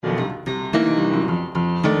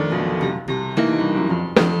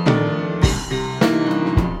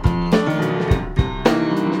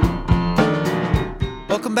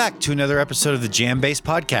back to another episode of the Jam-Bass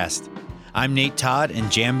Podcast. I'm Nate Todd,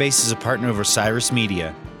 and Jam-Bass is a partner of Osiris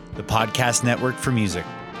Media, the podcast network for music.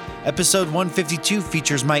 Episode 152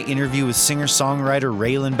 features my interview with singer-songwriter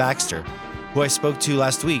Rayland Baxter, who I spoke to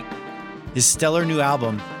last week. His stellar new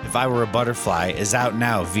album, If I Were a Butterfly, is out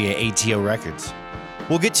now via ATO Records.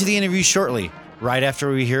 We'll get to the interview shortly, right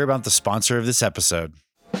after we hear about the sponsor of this episode.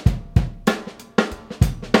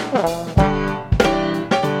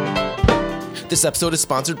 This episode is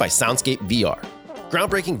sponsored by Soundscape VR.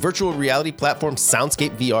 Groundbreaking virtual reality platform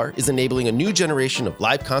Soundscape VR is enabling a new generation of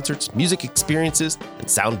live concerts, music experiences, and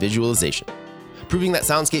sound visualization. Proving that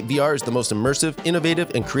Soundscape VR is the most immersive,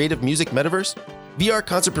 innovative, and creative music metaverse, VR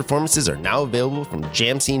concert performances are now available from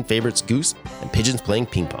jam scene favorites Goose and Pigeons Playing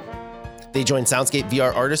Ping Pong. They join Soundscape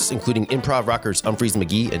VR artists including improv rockers Umphreys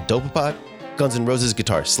McGee and Dopapod, Guns N' Roses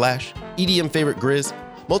guitarist Slash, EDM favorite Grizz,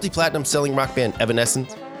 multi-platinum selling rock band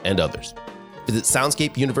Evanescence, and others. Visit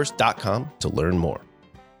soundscapeuniverse.com to learn more.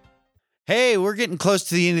 Hey, we're getting close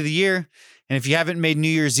to the end of the year, and if you haven't made New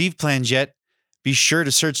Year's Eve plans yet, be sure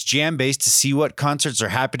to search Jam-Bass to see what concerts are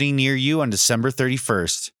happening near you on December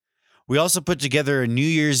 31st. We also put together a New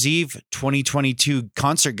Year's Eve 2022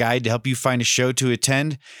 concert guide to help you find a show to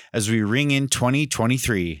attend as we ring in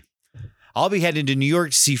 2023. I'll be heading to New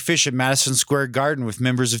York to see Fish at Madison Square Garden with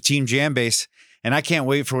members of Team Jam-Bass, and I can't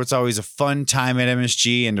wait for what's always a fun time at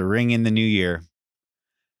MSG and to ring in the new year.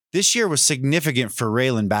 This year was significant for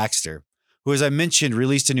Rayland Baxter, who, as I mentioned,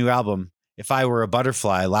 released a new album, If I Were a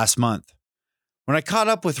Butterfly, last month. When I caught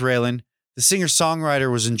up with Rayland, the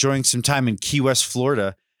singer-songwriter was enjoying some time in Key West,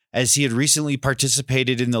 Florida, as he had recently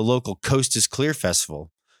participated in the local Coast is Clear festival.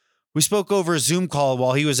 We spoke over a Zoom call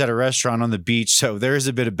while he was at a restaurant on the beach, so there is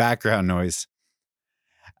a bit of background noise.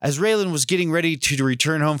 As Rayland was getting ready to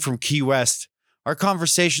return home from Key West, our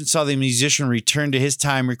conversation saw the musician return to his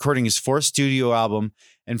time recording his fourth studio album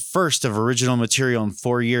and first of original material in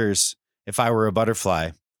 4 years, If I Were a Butterfly.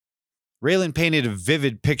 Rayland painted a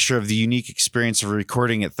vivid picture of the unique experience of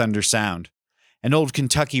recording at Thunder Sound, an old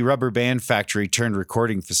Kentucky rubber band factory turned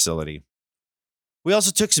recording facility. We also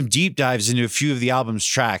took some deep dives into a few of the album's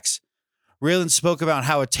tracks. Rayland spoke about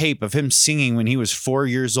how a tape of him singing when he was 4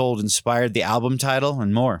 years old inspired the album title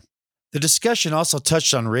and more. The discussion also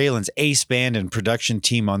touched on Rayland's ace band and production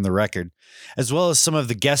team on the record, as well as some of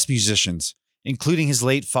the guest musicians, including his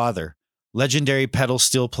late father, legendary pedal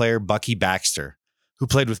steel player Bucky Baxter, who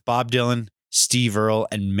played with Bob Dylan, Steve Earle,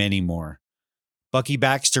 and many more. Bucky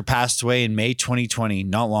Baxter passed away in May 2020,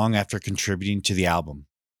 not long after contributing to the album.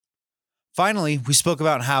 Finally, we spoke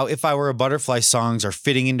about how If I Were a Butterfly songs are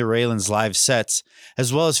fitting into Rayland's live sets,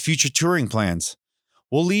 as well as future touring plans.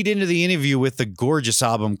 We'll lead into the interview with the gorgeous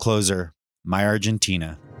album closer, My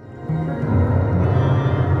Argentina.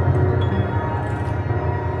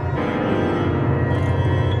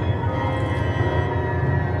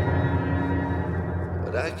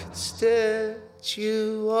 But I could stare at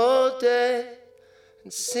you all day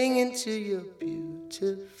and sing into your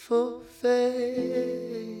beautiful face.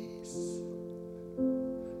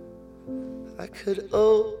 I could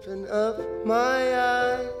open up my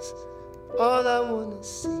eyes. All I wanna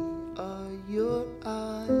see are your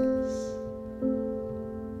eyes.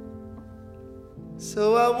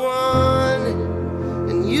 So I want it,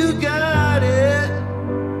 and you got it.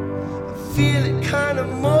 I feel it kinda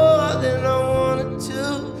more than I wanted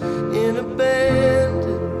to. In a band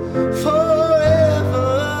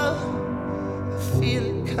forever. I feel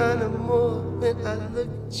it kinda more when I look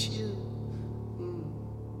at you.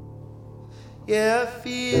 Yeah, I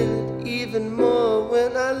feel it even more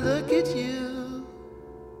when I look at you.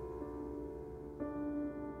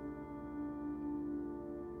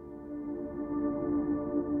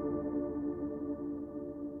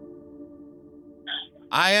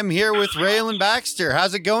 I am here with Rayland Baxter.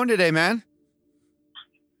 How's it going today, man?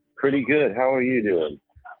 Pretty good. How are you doing?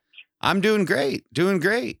 I'm doing great.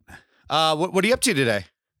 What are you up to today?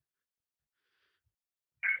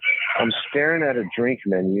 I'm staring at a drink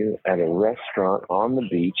menu at a restaurant on the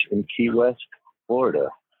beach in Key West, Florida.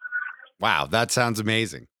 Wow, that sounds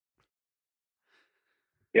amazing.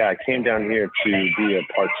 Yeah, I came down here to be a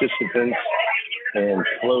participant and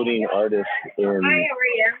floating artist in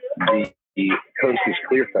the Coast is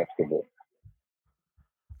Clear Festival.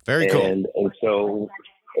 Very cool. And so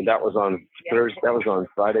that was on Thursday. That was on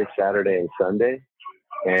Friday, Saturday, and Sunday.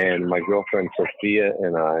 And my girlfriend Sophia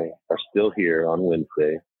and I are still here on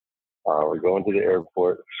Wednesday. We're going to the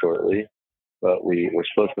airport shortly, but we were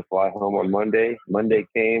supposed to fly home on Monday. Monday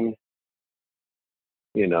came,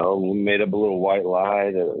 we made up a little white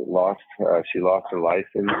lie that she lost her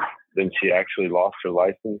license. then she actually lost her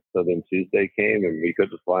license. So then Tuesday came and we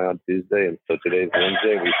couldn't fly on Tuesday. And so today's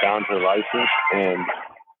Wednesday. We found her license and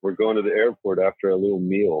we're going to the airport after a little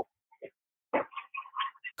meal.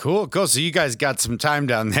 Cool. So you guys got some time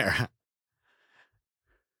down there.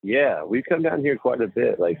 Yeah, we come down here quite a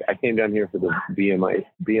bit. Like I came down here for the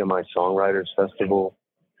BMI Songwriters Festival,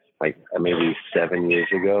 like maybe 6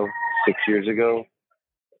 years ago.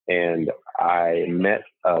 And I met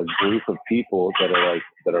a group of people that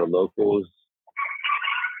are locals,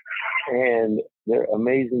 and they're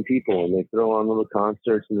amazing people. And they throw on little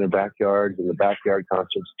concerts in their backyards, and the backyard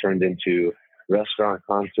concerts turned into restaurant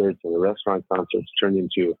concerts, and the restaurant concerts turned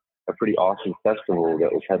into a pretty awesome festival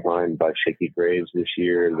that was headlined by Shaky Graves this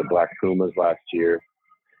year, the Black Pumas last year,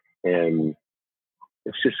 and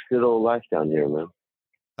it's just good old life down here, man.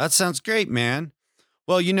 That sounds great, man.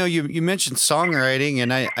 Well, you mentioned songwriting,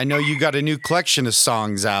 and I know you got a new collection of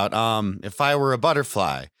songs out. If I Were a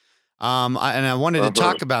Butterfly, and I wanted to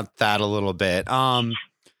talk about that a little bit.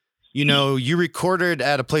 You recorded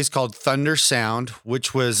at a place called Thunder Sound,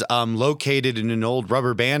 which was located in an old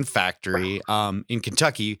rubber band factory in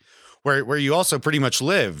Kentucky, where you also pretty much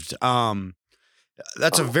lived.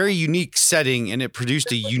 That's a very unique setting, and it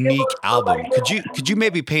produced a unique album. Could you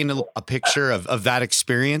maybe paint a picture of that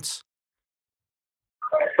experience?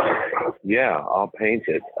 Yeah, I'll paint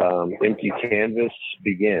it. Empty Canvas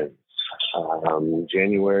begins.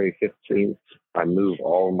 January 15th, I move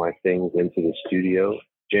all my things into the studio.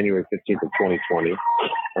 January 15th of 2020,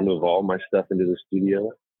 I move all my stuff into the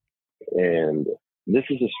studio. And this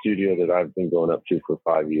is a studio that I've been going up to for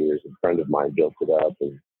 5 years. A friend of mine built it up,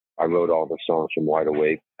 and I wrote all the songs from Wide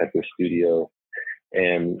Awake at the studio.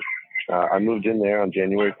 And I moved in there on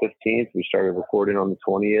January 15th. We started recording on the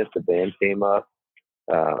 20th. The band came up.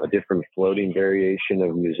 A different floating variation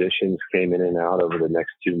of musicians came in and out over the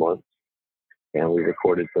next 2 months. And we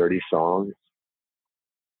recorded 30 songs.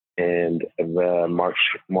 And March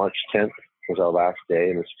 10th was our last day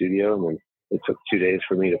in the studio. And then it took 2 days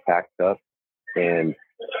for me to pack up. And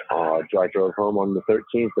I drove home on the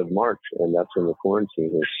 13th of March. And that's when the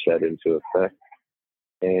quarantine was set into effect.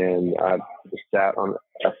 And I sat on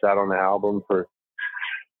the album for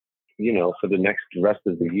the next rest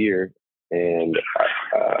of the year. And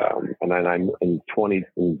then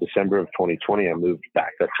in December of 2020, I moved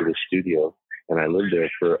back up to the studio, and I lived there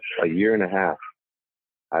for a year and a half.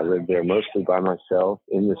 I lived there mostly by myself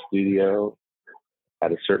in the studio.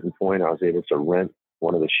 At a certain point, I was able to rent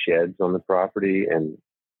one of the sheds on the property and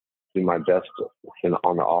do my best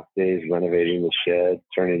on the off days, renovating the shed,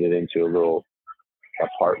 turning it into a little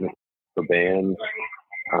apartment for bands.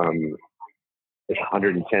 It's a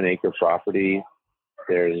 110-acre property.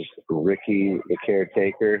 There's Ricky, the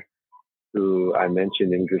caretaker, who I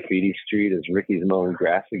mentioned in Graffiti Street as Ricky's mowing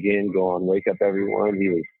grass again. Go on, wake up everyone. He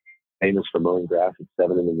was famous for mowing grass at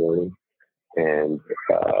 7 a.m. And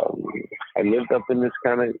I lived up in this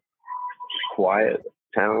kind of quiet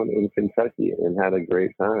town in Kentucky and had a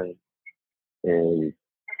great time. And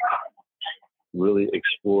really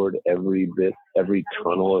explored every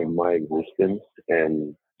tunnel of my existence.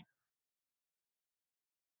 And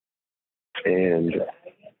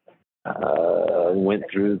went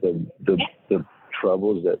through the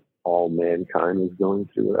troubles that all mankind was going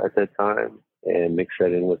through at that time, and mixed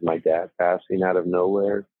that in with my dad passing out of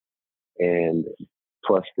nowhere, and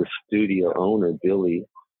plus the studio owner Billy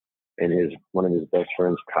and one of his best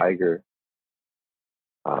friends Tiger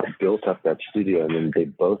built up that studio, and then they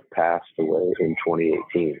both passed away in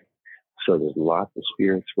 2018. So there's lots of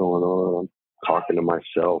spirits going on. I'm talking to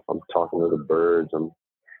myself. I'm talking to the birds.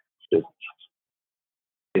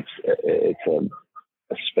 It's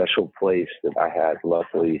a special place that I had,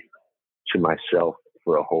 luckily, to myself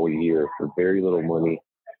for a whole year for very little money.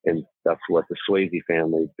 And that's what the Swayze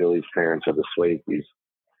family, Billy's parents are the Swayzes.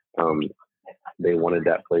 They wanted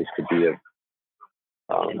that place to be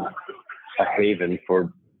a haven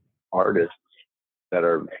for artists that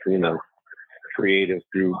are, creative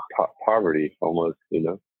through poverty almost,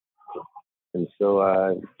 And so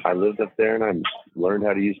I lived up there, and I learned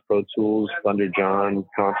how to use Pro Tools. Thunder John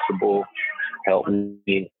Constable helped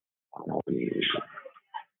me.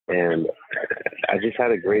 And I just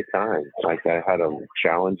had a great time. Like, I had a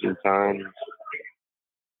challenging time.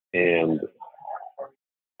 And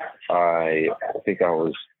I think I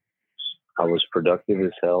was productive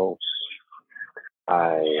as hell.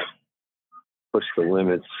 I pushed the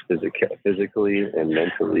limits physically and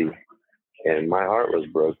mentally. And my heart was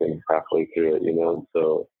broken halfway through it,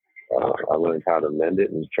 So I learned how to mend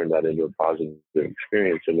it and turn that into a positive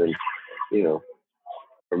experience. And then,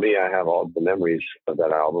 for me, I have all the memories of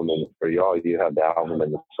that album. And for y'all, you have the album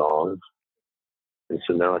and the songs. And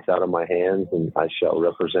so now it's out of my hands, and I shall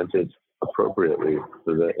represent it appropriately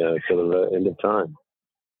to the end of time.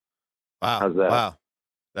 Wow. How's that? Wow.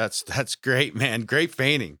 That's great, man. Great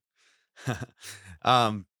feigning.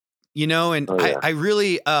 You know, and Oh, yeah. I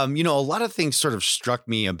really, you know, a lot of things sort of struck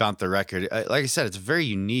me about the record. Like I said, it's a very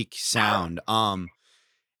unique sound.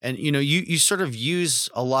 And you know, you sort of use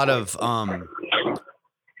a lot of,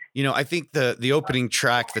 you know, I think the opening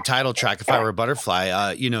track, the title track, "If I Were a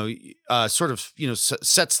Butterfly," you know, sort of, you know,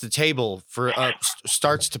 sets the table for,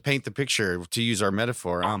 starts to paint the picture, to use our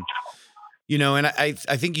metaphor. You know, and I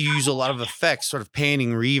think you use a lot of effects, sort of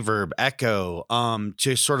panning, reverb, echo,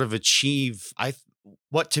 to sort of achieve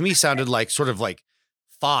what to me sounded like sort of like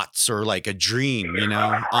thoughts or like a dream. You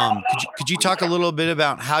know, could you talk a little bit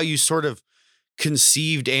about how you sort of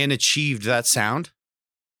conceived and achieved that sound?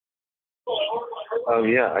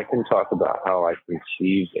 Yeah, I can talk about how I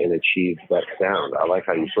conceived and achieved that sound. I like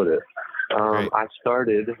how you put it. Great. I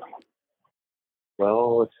started,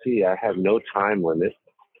 well, let's see, I had no time limit.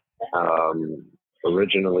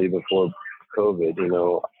 Originally, before COVID, you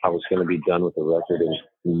know, I was going to be done with the record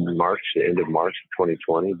in March, the end of March of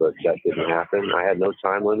 2020, but that didn't happen. I had no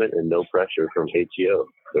time limit and no pressure from ATO,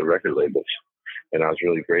 the record label. And I was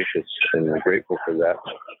really gracious and grateful for that.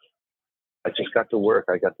 I just got to work.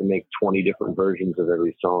 I got to make 20 different versions of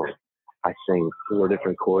every song. I sang 4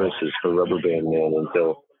 different choruses for Rubber Band Man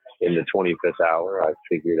until in the 25th hour, I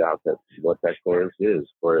figured out that what that chorus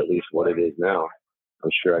is, or at least what it is now. I'm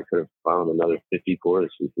sure I could have found another 50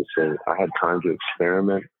 choruses to sing. I had time to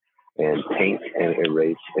experiment and paint and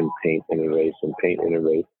erase and paint and erase and paint and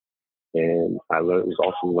erase. And I was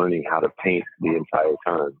also learning how to paint the entire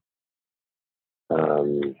time.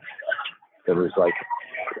 There was like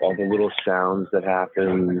all the little sounds that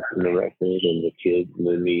happened in the record, and the kid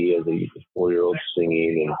and me as a 4-year-old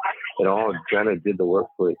singing, and it all kind of did the work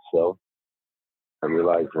for itself. I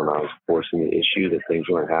realized when I was forcing the issue that things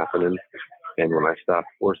weren't happening, and when I stopped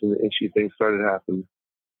forcing the issue, things started happening.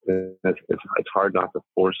 It's hard not to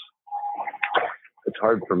force. It's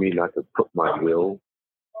hard for me not to put my will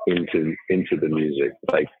into the music,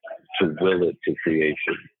 like to will it to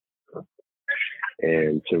creation,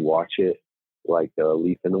 and to watch it like a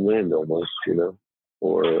leaf in the wind almost, you know,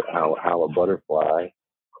 or how a butterfly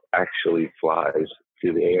actually flies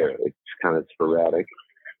through the air. It's kind of sporadic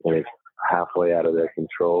and it's halfway out of their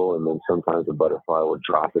control. And then sometimes a butterfly will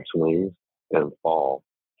drop its wings and fall,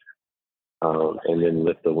 and then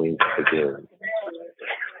lift the wings again.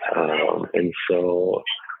 And so,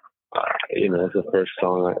 you know, it's the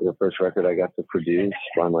first record I got to produce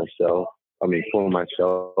by myself. I mean, for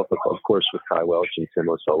myself, of course, with Kai Welch and Tim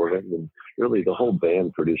O'Sullivan, and really the whole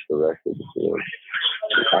band produced the record. You know,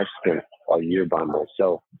 I spent a year by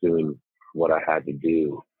myself doing what I had to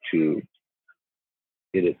do to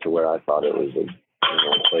get it to where I thought it was a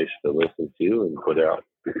place to listen to and put out.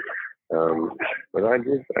 But I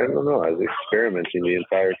don't know, I was experimenting the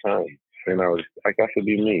entire time, and I got to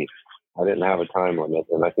be me. I didn't have a time limit,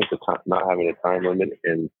 and I think not having a time limit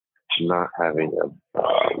and not having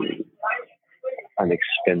an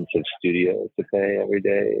expensive studio to pay every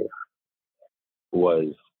day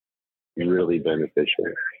was really beneficial.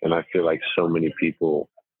 And I feel like so many people,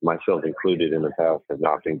 myself included in the past, have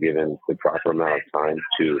not been given the proper amount of time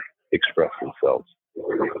to express themselves.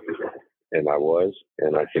 And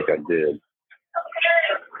I think I did.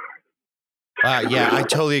 Yeah, I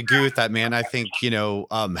totally agree with that, man. I think, you know,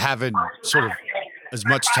 having sort of as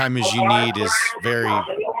much time as you need is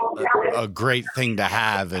a great thing to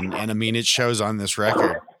have. And I mean, it shows on this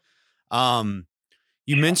record.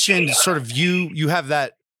 You mentioned sort of you have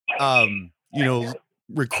that, you know,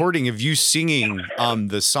 recording of you singing,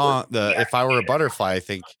 the song, "If I Were a Butterfly," I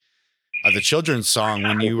think, the children's song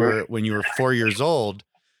when you were 4 years old.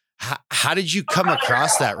 How did you come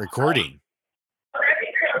across that recording?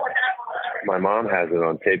 My mom has it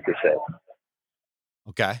on tape cassette.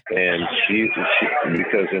 Okay. And she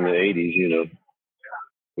because in the 80s, you know,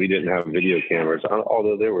 we didn't have video cameras,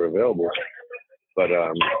 although they were available. But,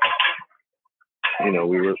 you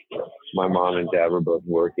know, my mom and dad were both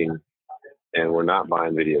working and we're not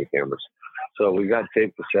buying video cameras. So we got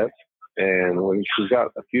tape cassettes, and she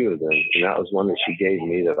got a few of them. And that was one that she gave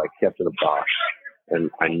me that I kept in a box. And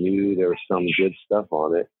I knew there was some good stuff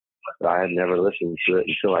on it, but I had never listened to it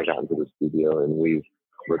until I got into the studio, and we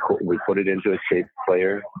put it into a tape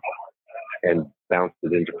player and bounced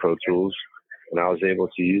it into Pro Tools, and I was able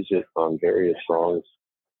to use it on various songs,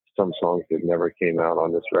 some songs that never came out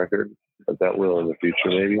on this record, but that will in the future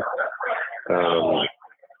maybe.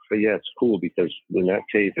 But yeah, it's cool because in that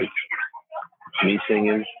tape, it's me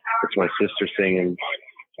singing, it's my sister singing,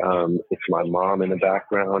 it's my mom in the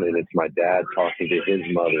background, and it's my dad talking to his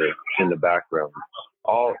mother in the background,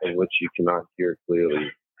 all of which you cannot hear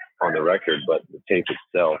clearly on the record, but the tape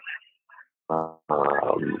itself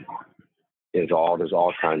there's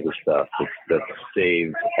all kinds of stuff that's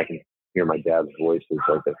saved. I can hear my dad's voice as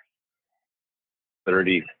like a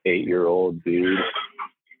 38-year-old dude.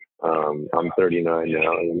 I'm 39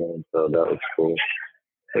 now, so that was cool.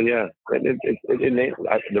 But yeah,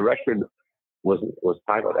 the record was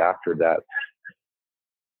titled after that.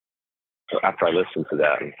 After I listened to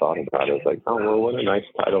that and thought about it, I was like, oh, well, what a nice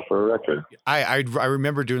title for a record. I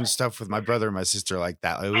remember doing stuff with my brother and my sister like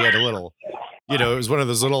that. Like we had a little, it was one of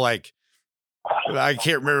those little, like, I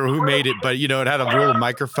can't remember who made it, but, it had a little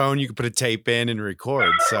microphone. You could put a tape in and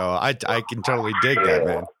record. So I can totally dig that,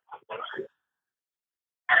 man.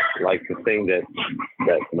 Like the thing that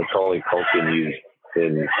Macaulay Culkin used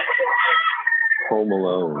in Home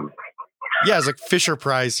Alone. Yeah, it's like Fisher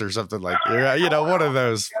Price or something like that. One of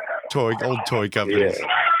those old toy companies.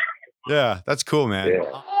 Yeah, that's cool, man.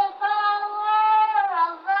 Yeah.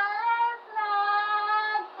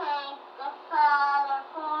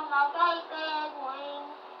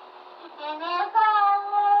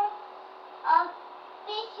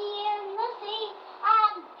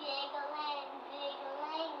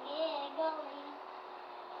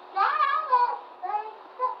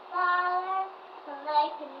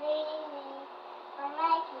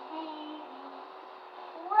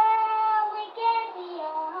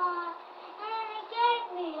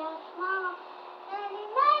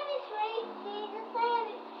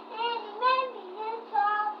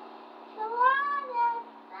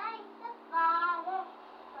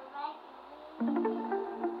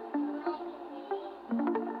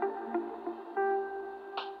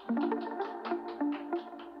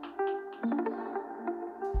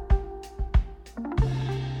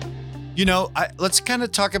 Let's kind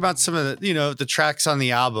of talk about some of the, the tracks on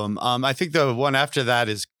the album. I think the one after that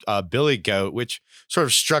is Billy Goat, which sort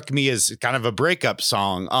of struck me as kind of a breakup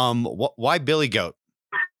song. Why Billy Goat?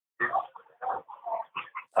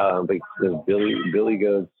 Because Billy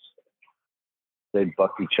Goats, they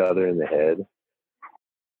buck each other in the head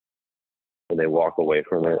and they walk away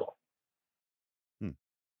from it.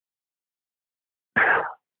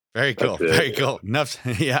 Very cool. Very cool. Enough.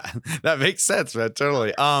 Yeah, that makes sense, man.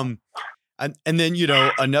 Totally. And then,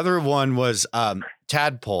 another one was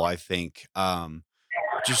Tadpole, I think.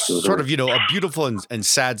 Just sort of, a beautiful and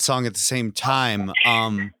sad song at the same time.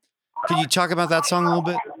 Can you talk about that song a little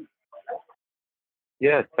bit?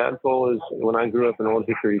 Yeah, Tadpole is, when I grew up in Old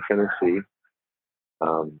Hickory, Tennessee,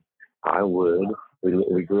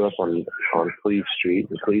 we grew up on Cleve Street.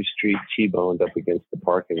 The Cleve Street T-boned up against the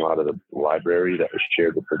parking lot of the library that was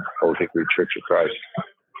shared with the Old Hickory Church of Christ.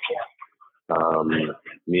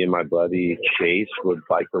 Me and my buddy Chase would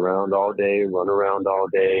bike around all day, run around all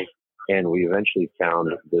day, and we eventually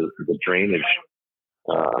found the drainage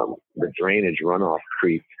runoff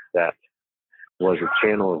creek that was a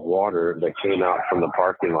channel of water that came out from the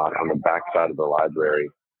parking lot on the backside of the library,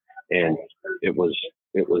 and it was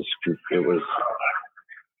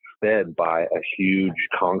fed by a huge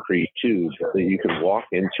concrete tube that you could walk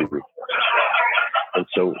into. And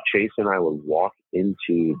so Chase and I would walk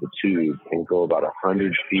into the tube and go about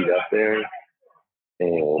 100 feet up there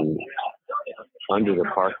and under the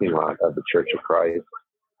parking lot of the Church of Christ.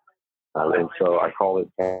 And so I call it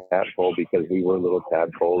tadpole because we were little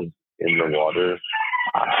tadpoles in the water.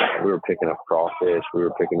 We were picking up crawfish. We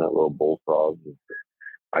were picking up little bullfrogs.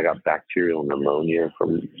 I got bacterial pneumonia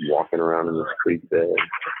from walking around in this creek bed.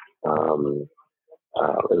 It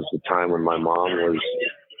was the time when my mom was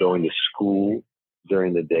going to school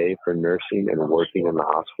during the day for nursing and working in the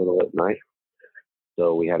hospital at night.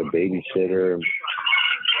 So we had a babysitter.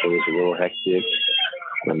 It was a little hectic.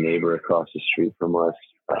 My neighbor across the street from us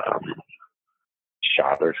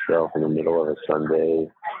shot herself in the middle of a Sunday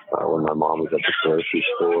when my mom was at the grocery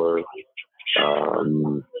store.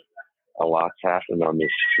 A lot's happened on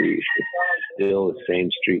this street. It's still the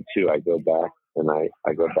same street too. I go back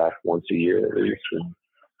I go back once a year at least. And,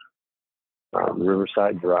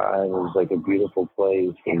 Riverside Drive is like a beautiful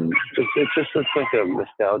place, and it's just like a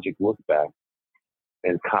nostalgic look back.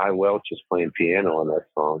 And Kai Welch is playing piano on that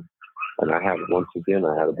song, and I had a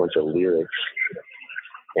bunch of lyrics.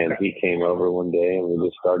 And he came over one day, and we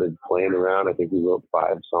just started playing around. I think we wrote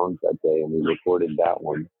 5 songs that day, and we recorded that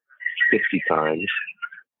one 50 times.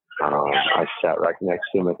 I sat right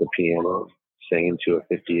next to him at the piano, singing to a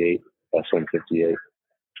 58, SM58.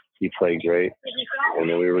 He played great, and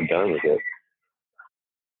then we were done with it.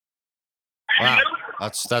 Wow,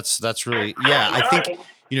 that's really, yeah. I think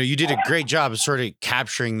you did a great job of sort of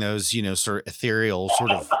capturing those, sort of ethereal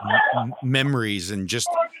sort of memories, and just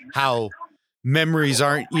how memories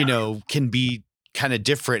aren't, can be kind of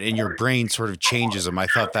different, and your brain sort of changes them. I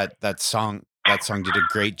thought that song did a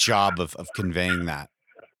great job of conveying that.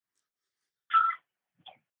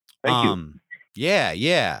 Thank you.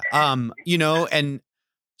 Yeah. And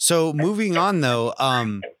so moving on though,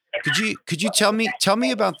 could you tell me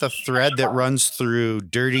about the thread that runs through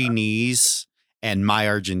Dirty Knees and My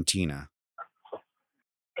Argentina?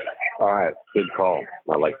 All right, good call.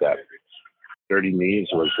 I like that. Dirty Knees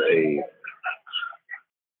was a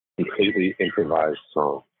completely improvised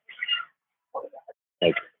song.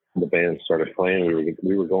 Like, the band started playing,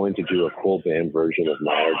 we were going to do a full band version of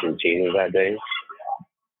My Argentina that day.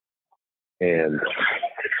 And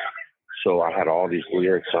so I had all these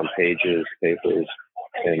lyrics on pages, papers,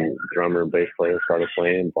 and drummer and bass player started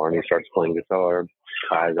playing. Barney starts playing guitar.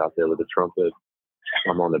 Kai's out there with the trumpet.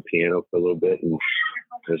 I'm on the piano for a little bit, and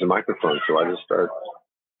there's a microphone. So I just start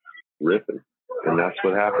riffing, and that's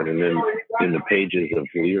what happened. And then in the pages of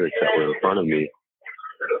lyrics that were in front of me,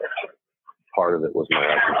 part of it was My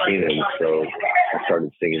Argentina. And so I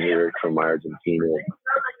started singing lyrics from My Argentina.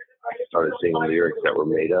 Started singing lyrics that were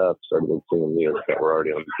made up, started singing lyrics that were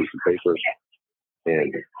already on a piece of paper.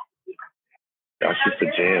 And that's just a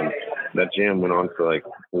jam. That jam went on for like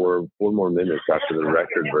four more minutes after the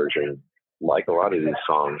record version. Like a lot of these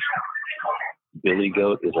songs, Billy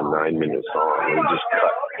Goat is a 9-minute song, and we just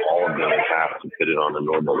cut all of them in half to fit it on a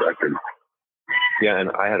normal record. Yeah,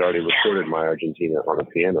 and I had already recorded My Argentina on the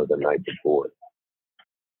piano the night before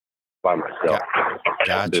by myself.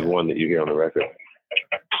 Gotcha. The one that you hear on the record.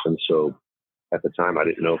 And so at the time, I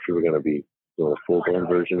didn't know if we were going to be doing a full band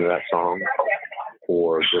version of that song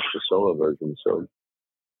or just a solo version. So,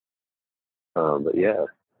 but yeah,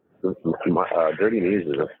 Dirty Knees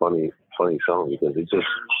is a funny song because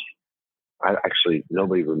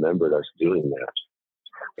nobody remembered us doing that.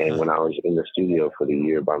 And when I was in the studio for the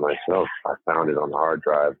year by myself, I found it on the hard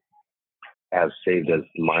drive as saved as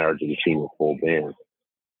My Argentina full band.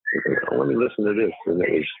 Let me listen to this. And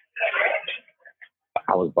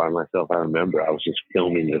I was by myself. I remember I was just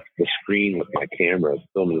filming the screen with my camera,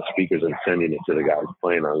 filming the speakers and sending it to the guys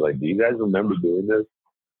playing. I was like, do you guys remember doing this?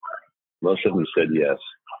 Most of them said yes.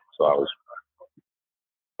 So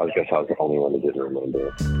I guess I was the only one that didn't remember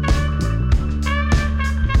it.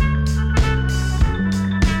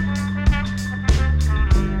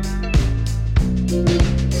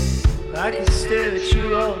 I can stare at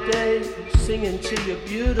you all day, singing to your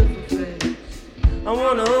beautiful face. I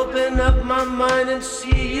wanna open up my mind and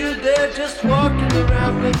see you there just walking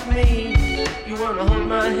around with me. You wanna hold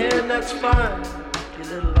my hand, that's fine, your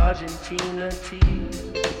little Argentina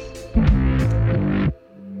tease.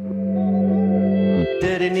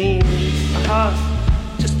 Dirty knees, a heart,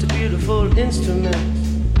 just a beautiful instrument.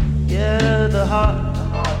 Yeah, the heart,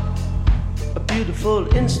 a beautiful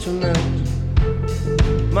instrument.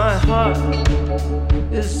 My heart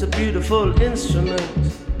is a beautiful instrument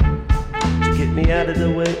to get me out of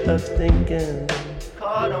the way of thinking.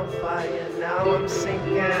 Caught on fire, now I'm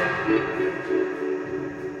sinking.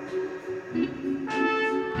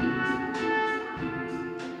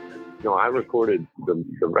 No, I recorded the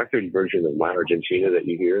record version of My Argentina that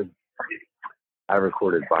you hear. I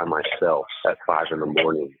recorded by myself at 5 a.m.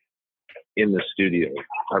 in the studio.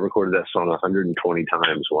 I recorded that song 120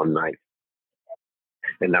 times one night.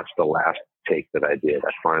 And that's the last take that I did.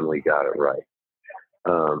 I finally got it right.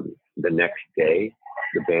 The next day,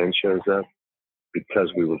 the band shows up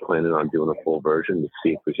because we were planning on doing a full version to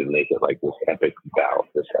see if we could make it like this epic bout,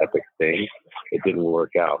 this epic thing. It didn't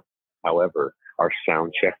work out. However, our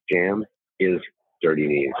sound check jam is Dirty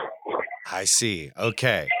Knees. I see.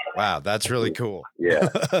 Okay. Wow, that's really cool. Yeah.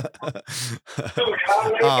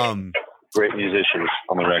 Great musicians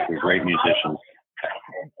on the record. Great musicians.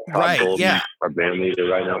 Right. Golden, yeah. Our band leader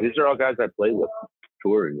right now. These are all guys I play with,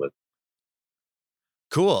 touring with.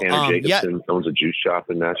 Cool. Anna Jacobson owns a juice shop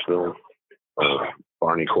in Nashville.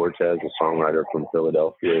 Barney Cortez, a songwriter from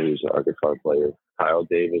Philadelphia, who's our guitar player. Kyle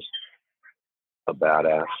Davis, a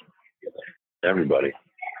badass. Everybody.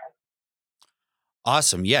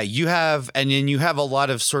 Awesome. Yeah, you have a lot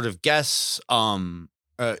of sort of guests, some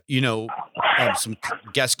guest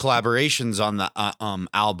collaborations on the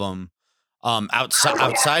album,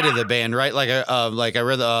 outside of the band, right? Like I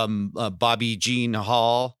read Bobby Jean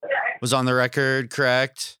Hall was on the record,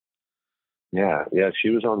 correct? Yeah, she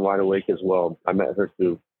was on Wide Awake as well. I met her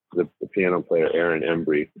through the piano player Aaron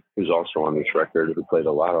Embry, who's also on this record, who played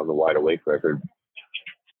a lot on the Wide Awake record.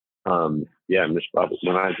 Miss Bobby.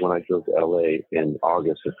 When I drove to LA in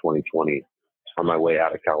August of 2020, on my way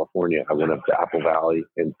out of California, I went up to Apple Valley,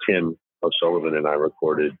 and Tim O'Sullivan and I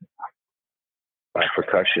recorded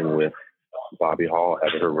percussion with Bobby Hall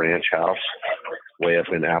at her ranch house way up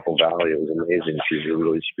in Apple Valley. It was amazing. She's a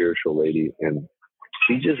really spiritual lady, and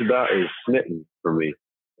she just about is smitten for me,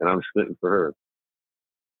 and I'm smitten for her.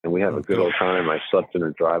 And we have a good old time. I slept in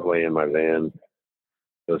her driveway in my van.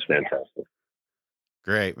 It was fantastic.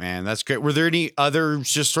 Great, man. That's great. Were there any other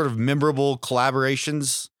just sort of memorable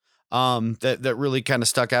collaborations that really kind of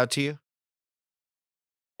stuck out to you?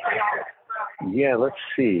 Yeah, let's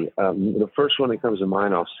see. The first one that comes to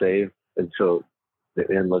mind, I'll save until the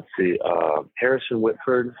end. Let's see. Harrison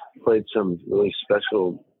Whitford played some really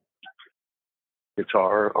special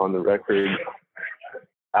guitar on the record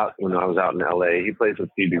out when I was out in LA. He plays with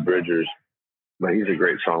Phoebe Bridgers, but he's a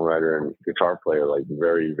great songwriter and guitar player, like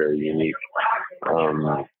very, very unique.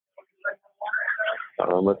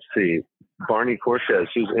 Let's see. Barney Cortez,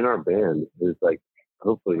 who's in our band, is like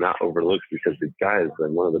hopefully not overlooked because the guy is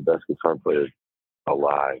like one of the best guitar players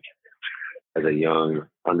alive as a young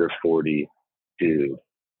under 40 dude.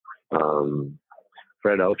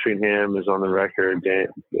 Fred Eltringham is on the record.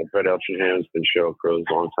 Fred Eltringham has been Sheryl Crow's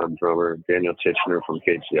longtime drummer. Daniel Titchener from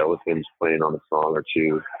Cage the Elephants playing on a song or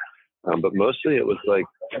two. But mostly it was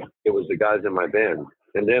the guys in my band.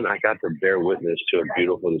 And then I got to bear witness to a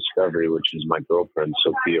beautiful discovery, which is my girlfriend,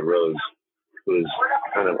 Sophia Rose, who is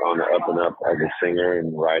kind of on the up and up as a singer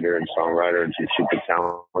and writer and songwriter, and she's super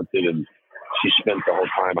talented. And she spent the whole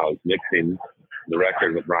time I was mixing the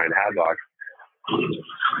record with Brian Haddock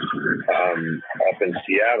up in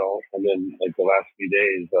Seattle. And then like the last few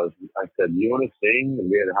days, I said, "You want to sing?" And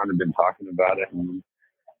we had kind of been talking about it. And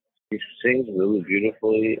she sings really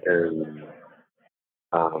beautifully, and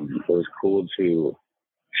it was cool to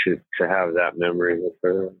have that memory with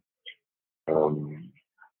her.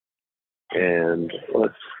 And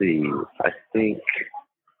let's see, I think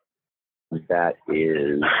that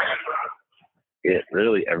is it.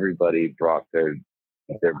 Really, everybody brought their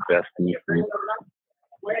best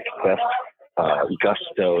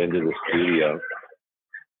gusto into the studio,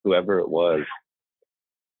 whoever it was.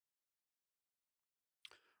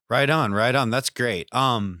 Right on. That's great.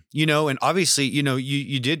 And obviously,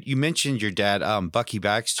 you mentioned your dad, Bucky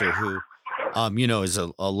Baxter, who, is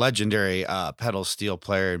a legendary pedal steel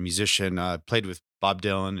player and musician, played with Bob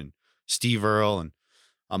Dylan and Steve Earle and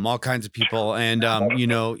all kinds of people. And,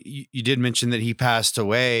 you did mention that he passed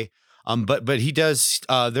away. But he does,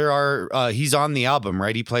 he's on the album,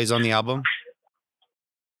 right? He plays on the album.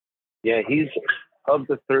 Yeah. He's of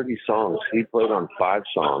the 30 songs, he played on 5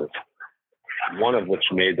 songs, one of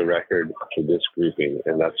which made the record for this grouping,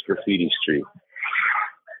 and that's Graffiti Street.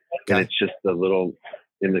 Okay. And it's just the little,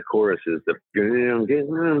 in the chorus is the,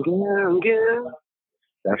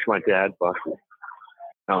 that's my dad, Bucky.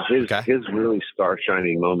 Now his really star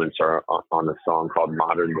shining moments are on a song called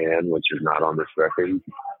Modern Man, which is not on this record,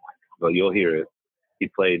 but you'll hear it. He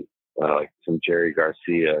played some Jerry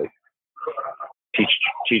Garcia,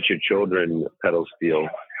 teach your children pedal steel.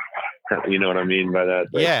 You know what I mean by that?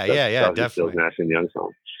 Yeah, definitely. Nash and Young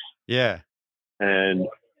song. Yeah, and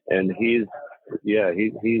he's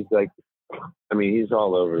like, I mean, he's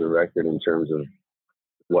all over the record in terms of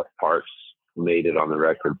what parts made it on the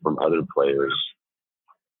record from other players.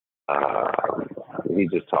 He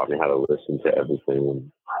just taught me how to listen to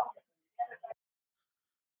everything.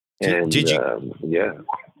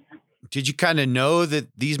 Did you kind of know that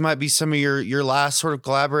these might be some of your last sort of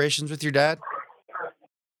collaborations with your dad?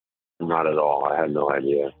 Not at all. I had no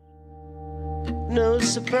idea. No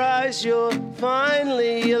surprise, you're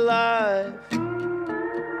finally alive.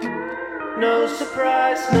 No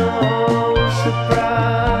surprise, no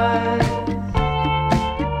surprise.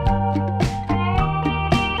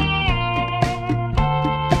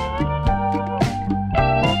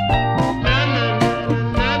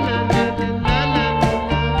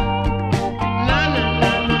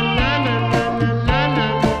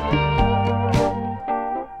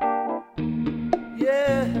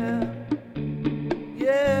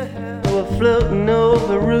 Floating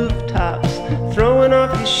over rooftops, throwing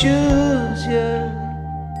off your shoes, yeah.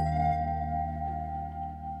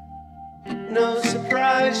 No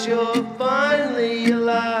surprise, you're finally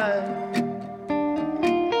alive.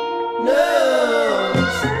 No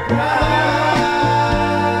surprise.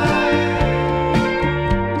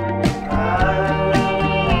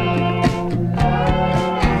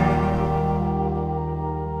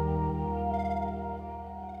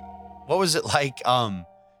 What was it like,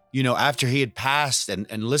 after he had passed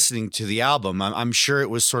and listening to the album? I'm sure it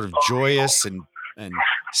was sort of joyous and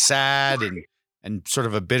sad and sort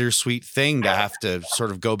of a bittersweet thing to have to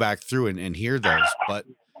sort of go back through and hear those. But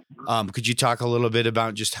Could you talk a little bit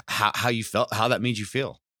about just how you felt, how that made you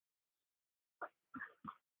feel?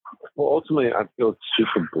 Well, ultimately, I feel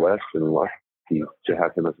super blessed and lucky to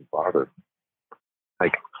have him as a father.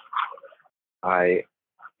 Like, I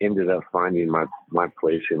ended up finding my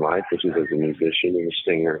place in life, which is as a musician and a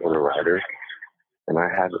singer and a writer. And I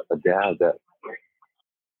had a dad that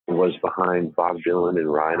was behind Bob Dylan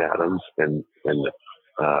and Ryan Adams and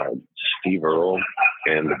Steve Earle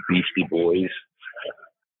and the Beastie Boys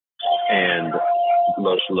and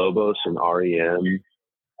Los Lobos and REM.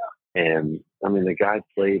 And I mean, the guy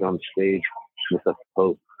played on stage with a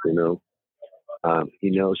Pope, you know. He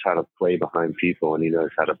knows how to play behind people, and he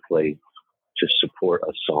knows how to play to support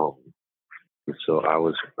a song. And so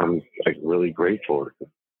I'm like really grateful.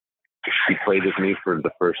 He played with me for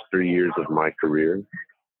the first 3 years of my career,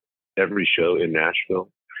 every show in Nashville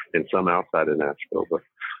and some outside of Nashville.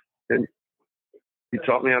 And he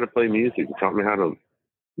taught me how to play music. He taught me how to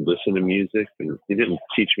listen to music. And he didn't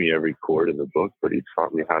teach me every chord in the book, but he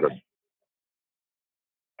taught me how to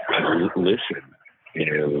listen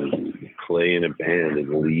and play in a band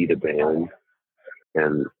and lead a band.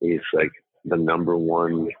 And he's like the number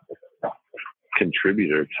one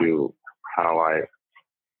contributor to how I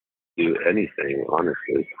do anything,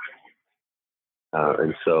 honestly.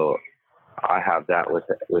 And so I have that with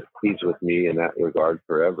he's with me in that regard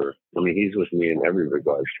forever. I mean, he's with me in every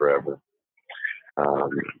regard forever.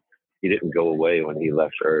 He didn't go away when he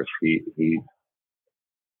left Earth. He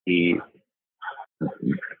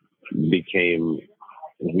became,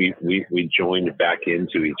 we joined back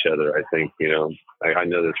into each other. I think, you know, I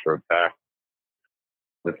know this for a fact.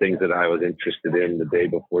 The things that I was interested in the day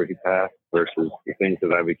before he passed versus the things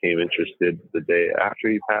that I became interested the day after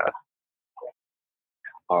he passed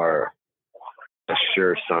are a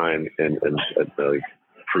sure sign and like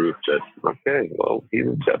proof that, okay, well, he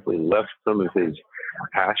definitely left some of his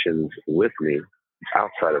passions with me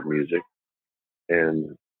outside of music.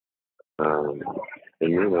 And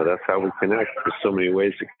you know, that's how we connect. There's so many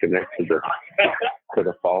ways to connect to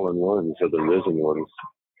the fallen ones or the risen ones.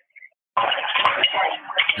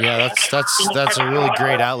 Yeah, that's a really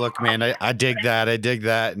great outlook, man. I dig that.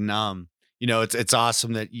 And you know, it's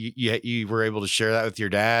awesome that you were able to share that with your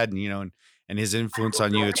dad, and you know, and his influence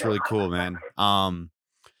on you. It's really cool, man.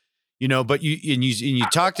 You know, but you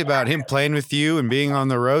talked about him playing with you and being on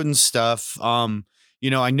the road and stuff. You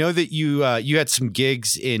know, I know that you had some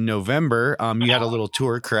gigs in November. You had a little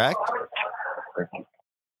tour, correct?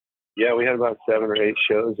 Yeah, we had about 7 or 8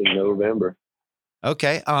 shows in November.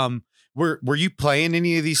 Okay. Were you playing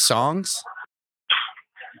any of these songs?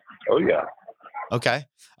 Oh yeah. Okay.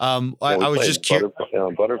 Yeah, I was just curious.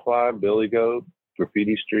 Butterfly, Billy Goat,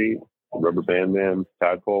 Graffiti Street, Rubber Band Man,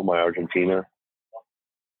 Tadpole, My Argentina.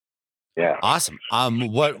 Yeah. Awesome. How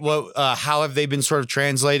have they been sort of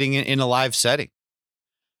translating in a live setting?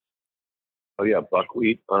 Oh yeah,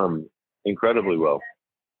 Buckwheat. Incredibly well.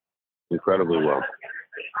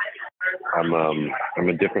 I'm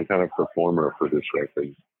a different kind of performer for this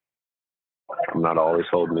record. I'm not always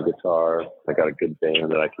holding the guitar. I got a good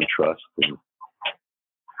band that I can trust, and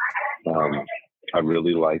I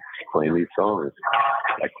really like playing these songs.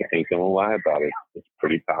 I ain't gonna lie about it. It's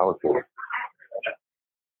pretty powerful.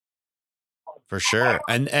 For sure.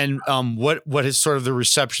 And what has sort of the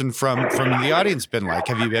reception from the audience been like?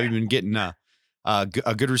 Have you been getting a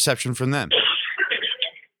good reception from them?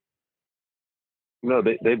 No,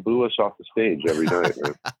 they boo us off the stage every night,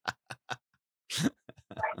 man.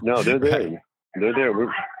 No, they're there. Right. They're there.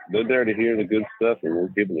 They're there to hear the good stuff, and we're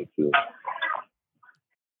giving it to them.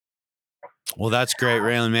 Well, that's great,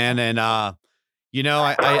 Rayland, man. And you know,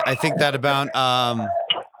 I think that about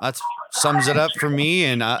that sums it up for me.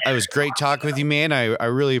 And it was great talking with you, man. I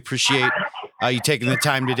really appreciate you taking the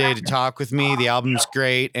time today to talk with me. The album's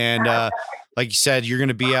great, and like you said, you're going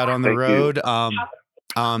to be out on the road.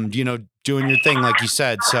 You know, doing your thing, like you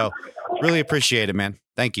said. So, really appreciate it, man.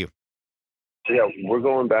 Thank you. Yeah, we're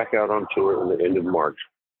going back out on tour in the end of March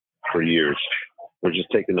for years. We're just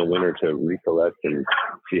taking the winter to recollect and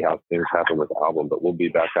see how things happen with the album. But we'll be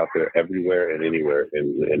back out there everywhere and anywhere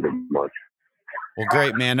in the end of March. Well,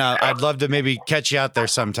 great, man. I'd love to maybe catch you out there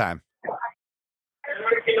sometime.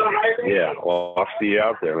 Yeah, well, I'll see you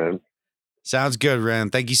out there, man. Sounds good,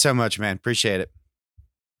 Ren. Thank you so much, man. Appreciate it.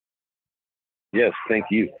 Yes, thank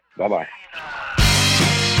you. Bye-bye.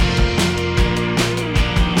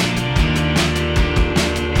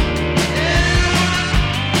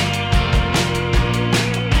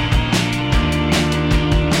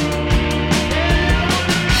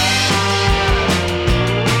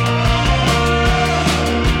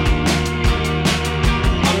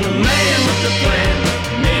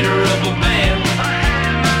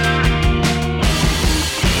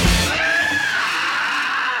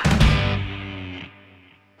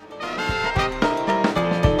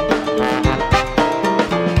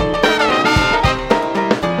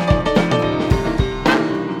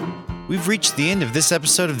 reached the end of this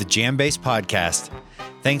episode of the Jam Bass Podcast.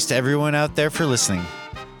 Thanks to everyone out there for listening.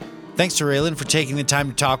 Thanks to Rayland for taking the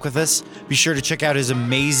time to talk with us. Be sure to check out his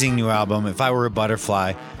amazing new album, If I Were a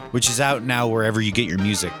Butterfly, which is out now wherever you get your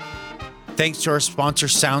music. Thanks to our sponsor,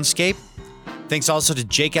 Soundscape. Thanks also to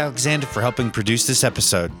Jake Alexander for helping produce this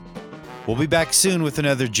episode. We'll be back soon with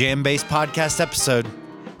another Jam Bass Podcast episode.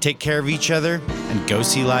 Take care of each other and go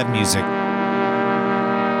see live music.